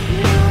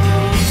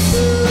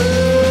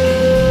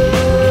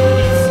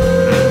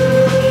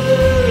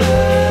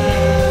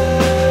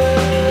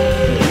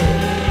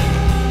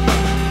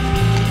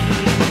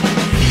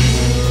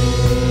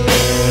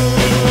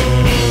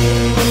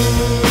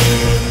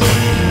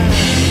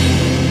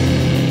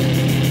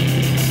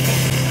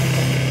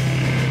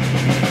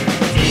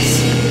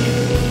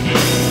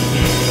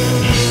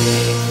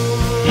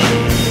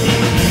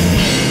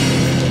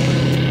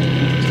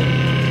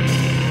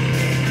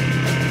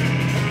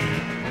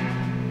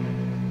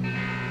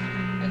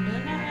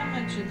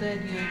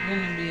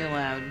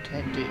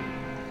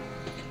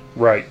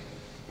 Right.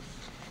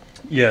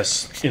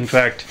 Yes. In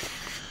fact,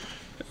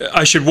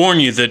 I should warn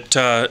you that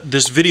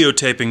this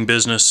videotaping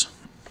business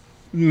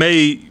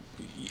may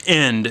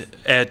end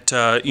at,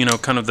 you know,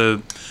 kind of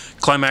the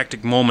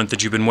climactic moment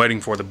that you've been waiting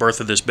for, the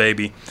birth of this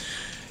baby.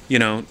 You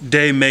know,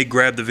 Day may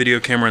grab the video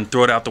camera and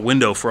throw it out the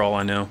window for all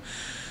I know.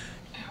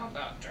 How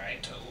about dry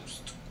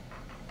toast?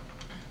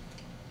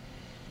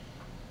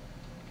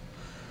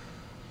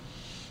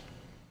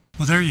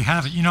 Well, there you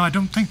have it. You know, I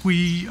don't think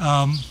we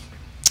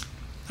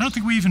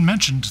even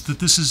mentioned that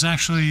this is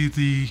actually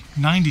the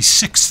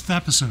 96th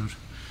episode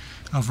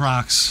of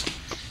ROX,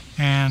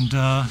 and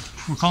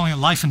we're calling it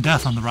Life and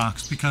Death on the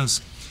ROX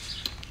because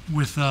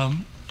with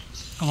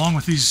along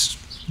with these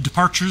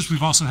departures,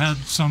 we've also had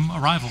some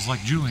arrivals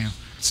like Julian.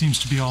 It seems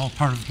to be all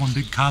part of one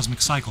big cosmic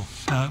cycle.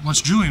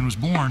 Once Julian was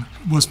born,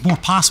 it was more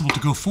possible to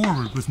go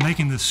forward with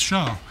making this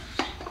show,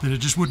 that it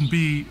just wouldn't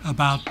be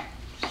about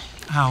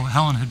how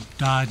Helen had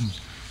died and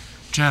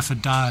Jeff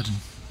had died and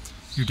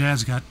your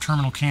dad's got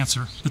terminal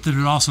cancer, but that it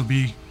would also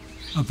be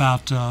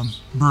about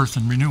birth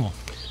and renewal.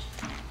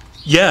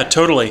 Yeah,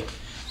 totally.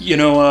 You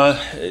know,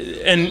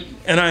 and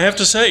I have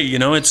to say, you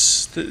know,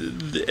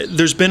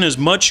 there's been as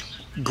much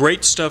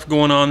great stuff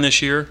going on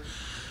this year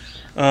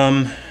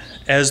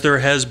as there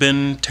has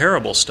been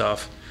terrible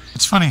stuff.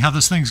 It's funny how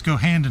those things go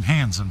hand in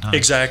hand sometimes.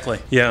 Exactly.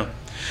 Yeah.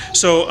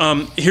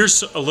 So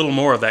here's a little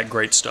more of that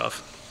great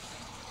stuff.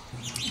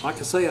 Like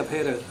I say, I've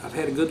had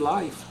a good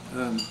life.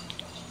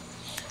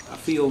 I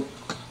feel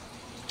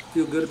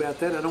good about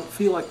that. I don't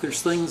feel like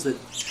there's things that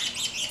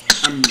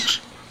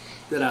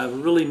I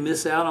really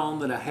miss out on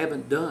that I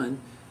haven't done.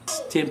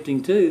 It's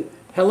tempting too.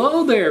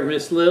 Hello there,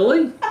 Miss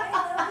Lily.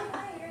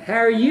 How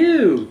are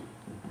you?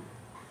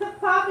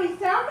 Poppy's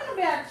talking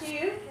about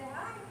you.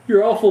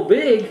 You're awful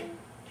big.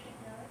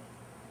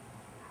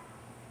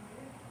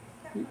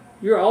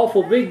 You're an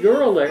awful big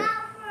girl there.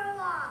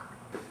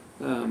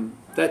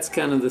 That's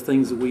kind of the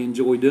things that we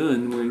enjoy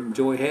doing. We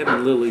enjoy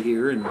having Lily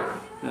here,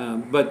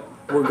 and but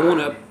we're going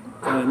up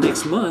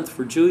next month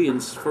for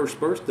Julian's first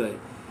birthday,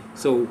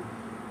 so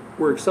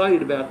we're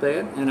excited about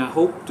that. And I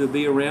hope to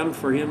be around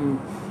for him.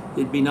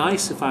 It'd be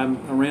nice if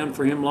I'm around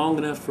for him long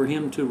enough for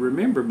him to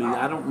remember me.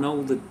 I don't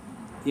know that,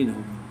 you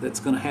know, that's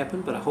going to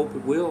happen, but I hope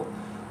it will.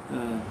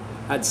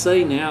 I'd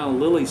say now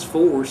Lily's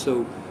 4,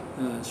 so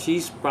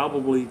she's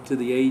probably to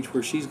the age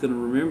where she's going to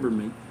remember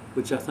me,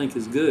 which I think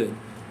is good.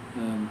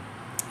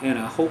 And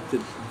I hope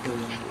that,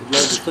 I'd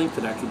love to think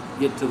that I could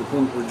get to the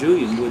point where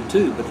Julian would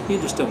too, but you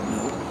just don't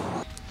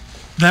know.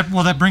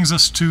 That brings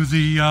us to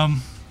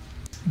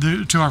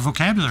to our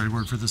vocabulary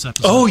word for this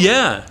episode. Oh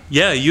yeah,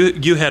 yeah.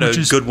 You had a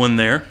good one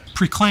there.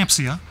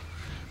 Preeclampsia,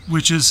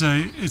 which is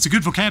it's a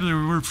good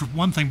vocabulary word for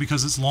one thing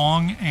because it's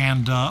long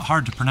and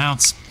hard to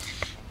pronounce,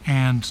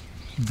 and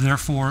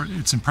therefore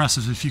it's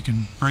impressive if you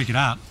can break it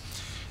out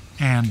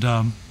and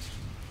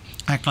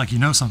act like you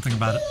know something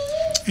about it.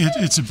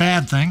 It's a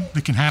bad thing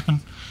that can happen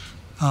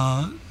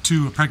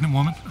to a pregnant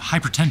woman,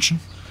 hypertension,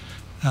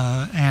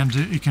 and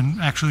it can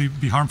actually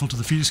be harmful to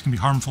the fetus, it can be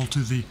harmful to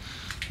the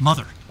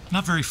mother.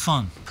 Not very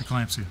fun,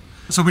 preeclampsia.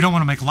 So we don't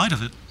want to make light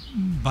of it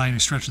by any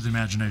stretch of the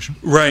imagination.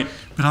 Right.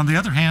 But on the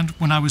other hand,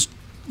 when I was,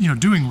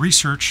 doing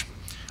research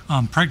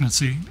on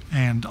pregnancy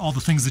and all the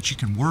things that you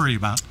can worry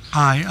about,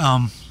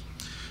 I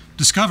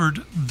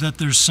discovered that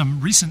there's some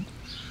recent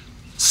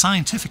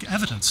scientific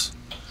evidence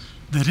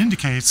that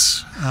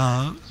indicates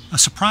a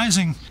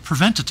surprising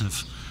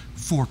preventative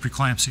for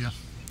preeclampsia,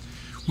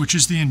 which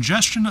is the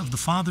ingestion of the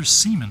father's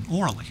semen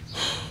orally.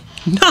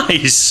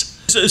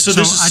 Nice! So this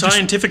is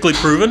scientifically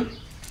proven?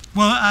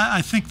 Well,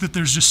 I think that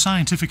there's just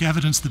scientific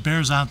evidence that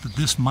bears out that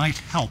this might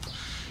help.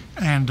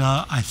 And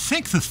I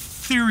think the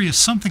theory is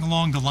something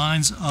along the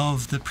lines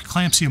of that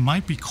preeclampsia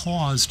might be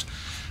caused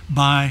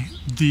by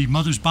the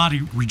mother's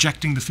body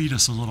rejecting the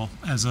fetus a little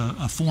as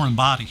a foreign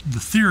body.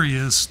 The theory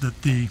is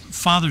that the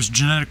father's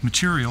genetic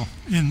material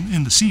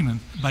in the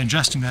semen, by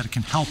ingesting that, it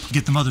can help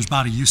get the mother's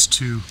body used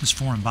to this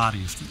foreign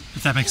body,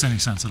 if that makes any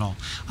sense at all.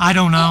 I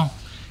don't know.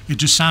 It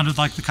just sounded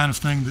like the kind of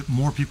thing that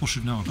more people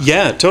should know about.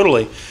 Yeah,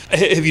 totally.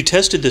 Have you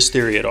tested this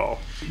theory at all?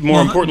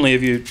 More importantly,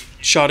 have you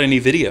shot any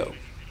video?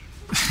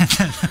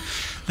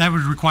 That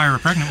would require a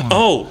pregnant woman.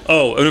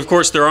 Oh, and of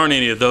course there aren't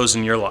any of those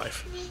in your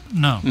life.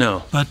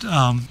 No. But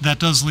that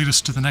does lead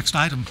us to the next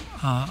item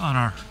on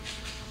our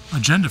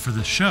agenda for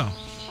this show.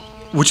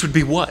 Which would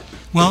be what?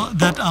 Well,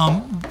 that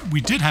we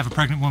did have a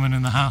pregnant woman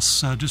in the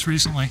house just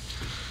recently.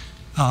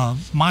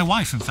 My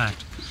wife, in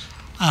fact.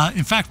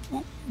 In fact,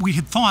 we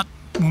had thought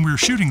when we were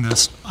shooting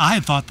this, I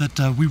had thought that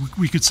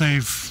we could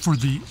save for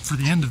the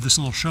end of this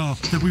little show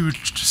that we would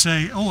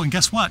say, oh, and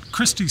guess what?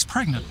 Christy's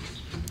pregnant.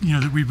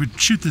 That we would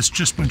shoot this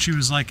just when she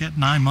was like at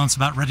 9 months,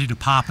 about ready to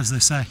pop, as they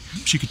say.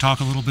 She could talk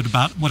a little bit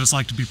about what it's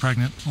like to be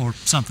pregnant or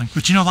something.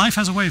 But life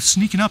has a way of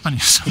sneaking up on you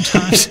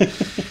sometimes.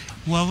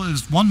 Well, it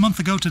was 1 month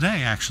ago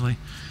today, actually.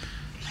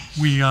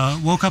 We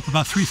woke up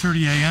about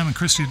 3:30 a.m. and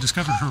Christy had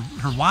discovered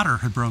her water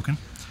had broken.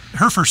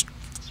 Her first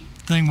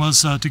thing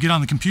was to get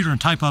on the computer and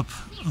type up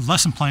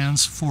lesson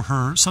plans for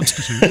her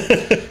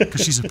substitute,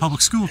 because she's a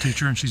public school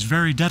teacher and she's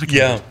very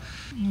dedicated.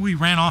 Yeah. We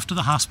ran off to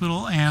the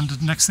hospital,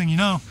 and next thing you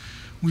know,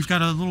 we've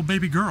got a little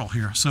baby girl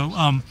here. So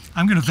I'm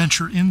going to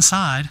venture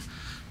inside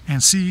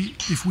and see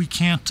if we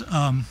can't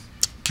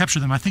capture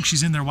them. I think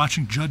she's in there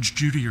watching Judge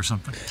Judy or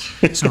something.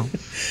 So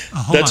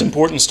hold That's on.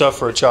 important stuff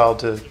for a child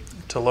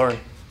to learn.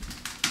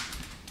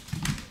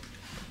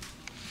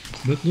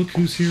 But look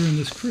who's here in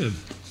this crib.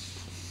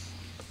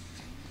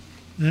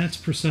 That's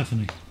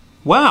Persephone.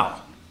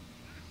 Wow.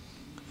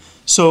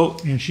 So.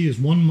 And she is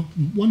one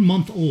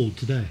month old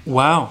today.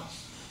 Wow.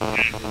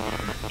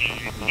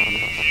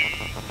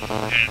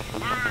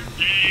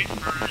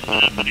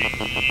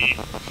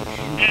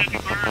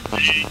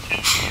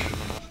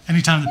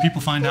 Anytime that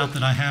people find out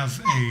that I have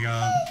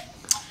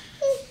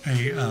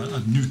a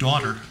new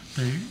daughter,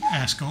 they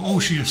ask, "Oh,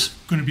 she is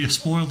going to be a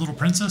spoiled little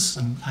princess?"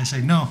 And I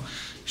say, "No,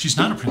 she's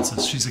not a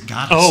princess. She's a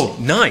goddess." Oh,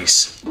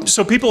 nice.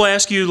 So people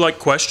ask you like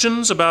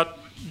questions about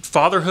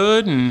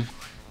fatherhood, and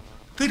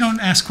they don't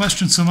ask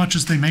questions so much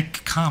as they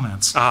make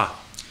comments. Ah.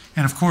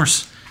 And of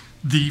course,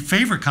 the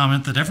favorite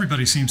comment that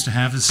everybody seems to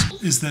have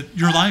is that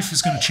your life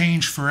is going to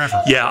change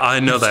forever. Yeah, I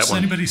know that Has one.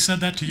 anybody said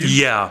that to you?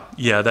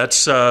 Yeah,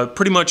 that's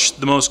pretty much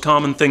the most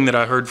common thing that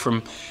I heard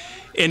from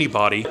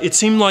anybody. It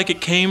seemed like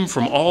it came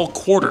from all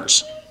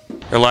quarters.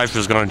 Your life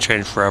is going to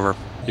change forever.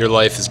 Your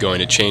life is going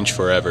to change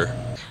forever.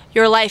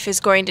 Your life is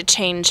going to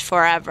change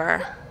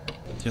forever.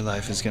 Your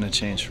life is going to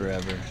change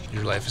forever. Your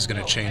life is going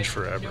to change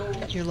forever.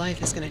 Your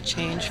life is going to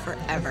change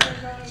forever.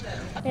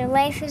 Your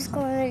life is going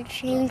to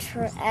change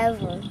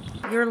forever.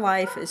 Your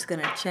life is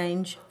going to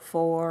change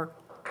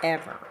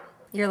forever.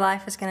 Your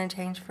life is going to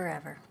change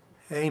forever.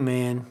 Hey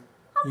man,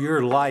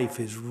 your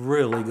life is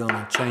really going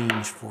to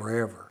change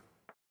forever.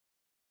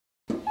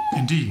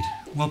 Indeed.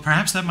 Well,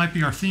 perhaps that might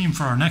be our theme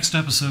for our next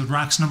episode,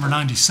 ROX number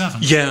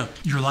 97. Yeah.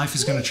 Your life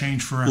is going to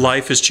change forever.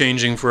 Life is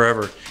changing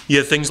forever. You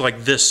have things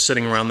like this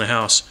sitting around the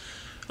house,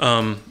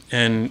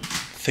 and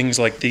things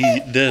like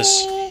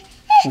this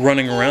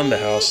running around the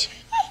house.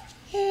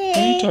 What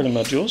are you talking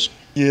about, Jules?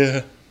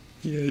 Yeah,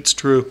 it's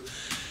true.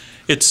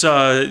 It's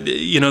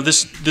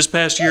this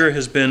past year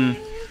has been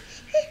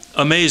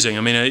amazing.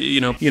 I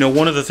mean,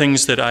 one of the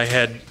things that I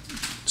had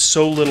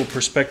so little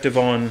perspective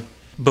on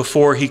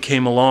before he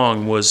came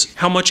along was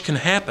how much can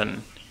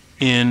happen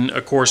in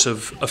a course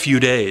of a few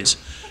days.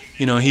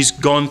 You know, he's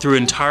gone through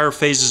entire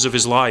phases of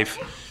his life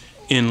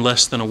in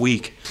less than a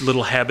week.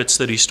 Little habits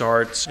that he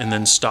starts and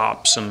then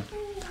stops. And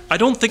I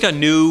don't think I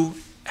knew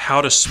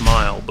how to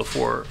smile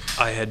before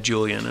I had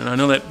Julian. And I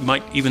know that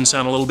might even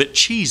sound a little bit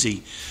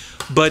cheesy,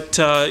 but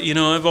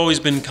I've always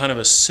been kind of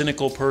a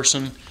cynical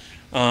person,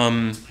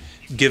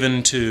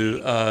 given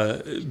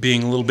to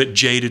being a little bit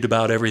jaded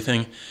about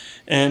everything.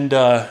 And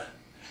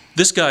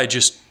this guy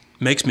just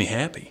makes me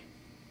happy.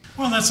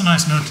 Well, that's a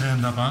nice note to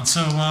end up on.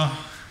 So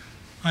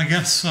I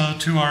guess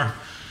to our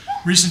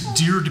recent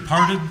dear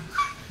departed,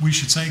 we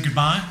should say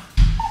goodbye.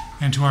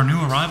 And to our new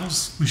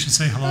arrivals, we should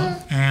say hello.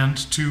 And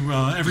to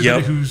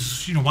everybody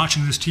who's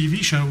watching this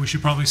TV show, we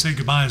should probably say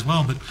goodbye as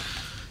well. But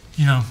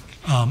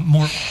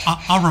more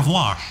au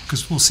revoir,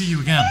 because we'll see you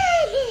again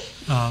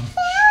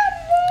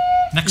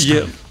next time.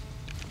 Yeah,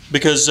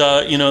 because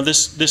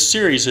this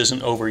series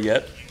isn't over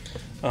yet.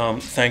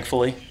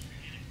 Thankfully,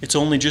 it's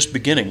only just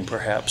beginning,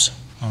 perhaps.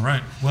 All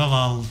right. Well,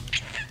 I'll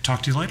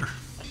talk to you later.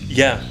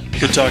 Yeah.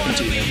 Good talking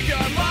to you,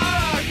 man.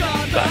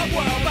 Bye.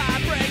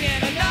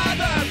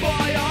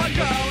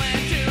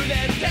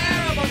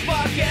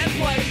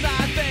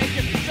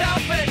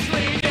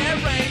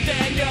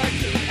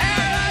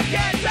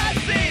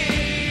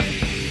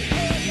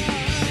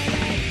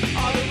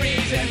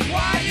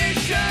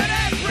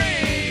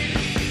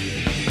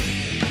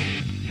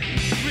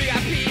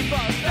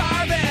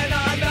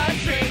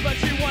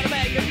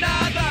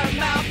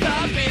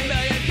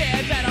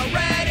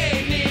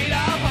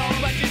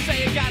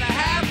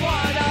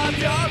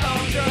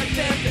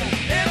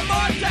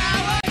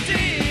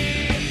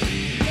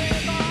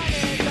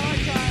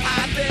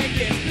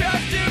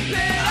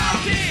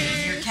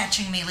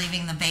 Me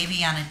leaving the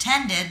baby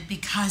unattended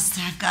because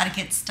I've got to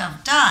get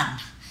stuff done.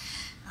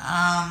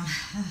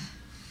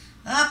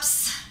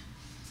 Oops.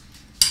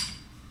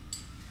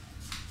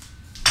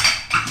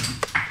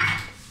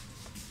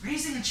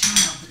 Raising a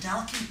child, the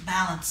delicate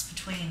balance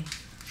between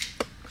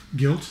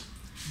guilt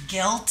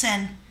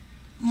and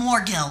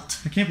more guilt.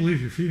 I can't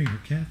believe you're feeding her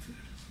cat food.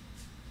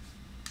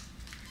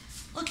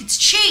 Look, it's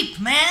cheap,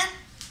 man.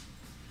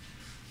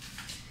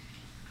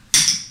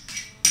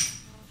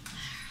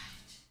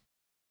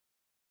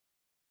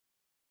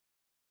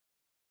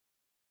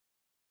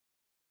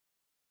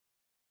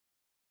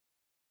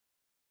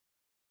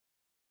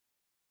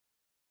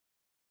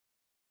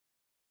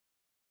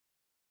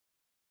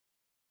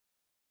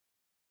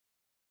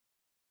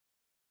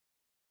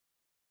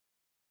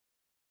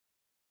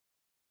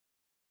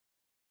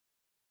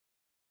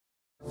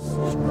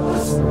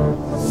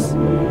 Thank you.